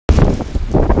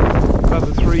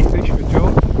another 3 fish for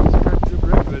John. He's catching them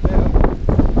regular now.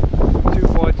 2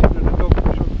 whiting and a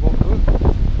dogfish on the bottom of them.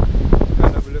 Go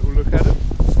and have a little look at them.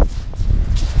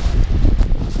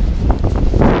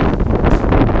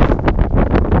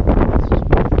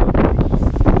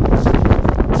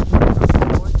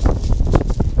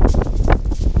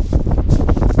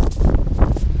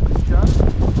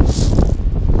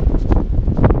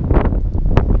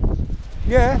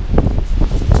 Yeah.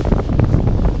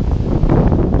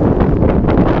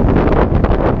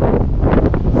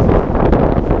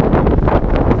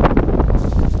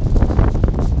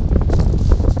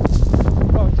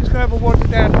 Right, just gonna have a wander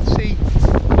down and see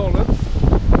column.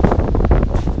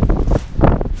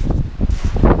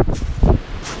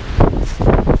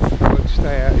 I won't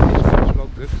stay out in this much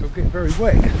longer because I'll get very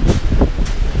wet.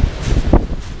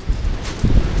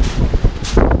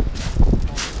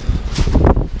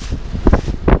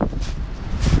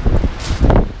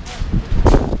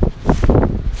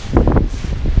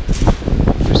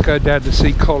 Go down to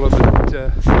see Colin and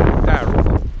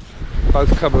Darryl.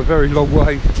 Both come a very long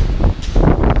way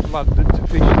from London to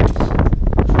fish this.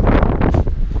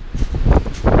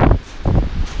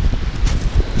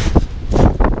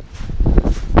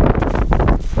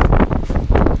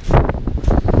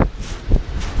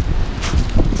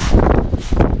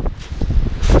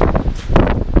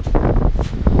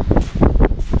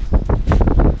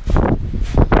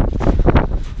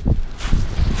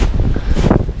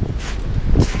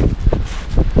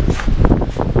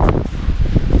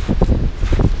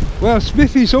 Well,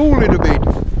 Smithy's all in a bid.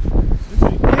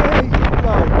 Yeah, he's got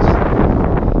loads.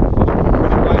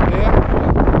 Right there.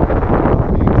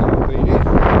 You can't beat it.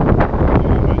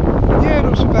 Yeah,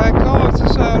 not so bad. Cards are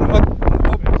saying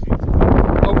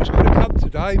I was going to come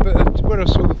today, but when I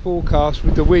saw the forecast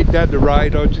with the wind and the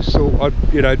rain, I just thought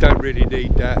don't really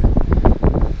need that.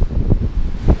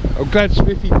 I'm glad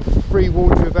Smithy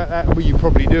pre-warned you about that. Well, you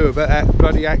probably knew about that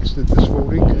bloody accident this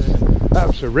morning. That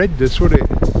was horrendous, wasn't it?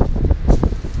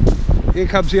 Here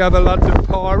comes the other London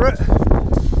pirate.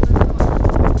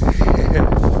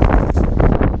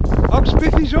 I'm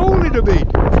Smithy's all in a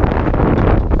bid.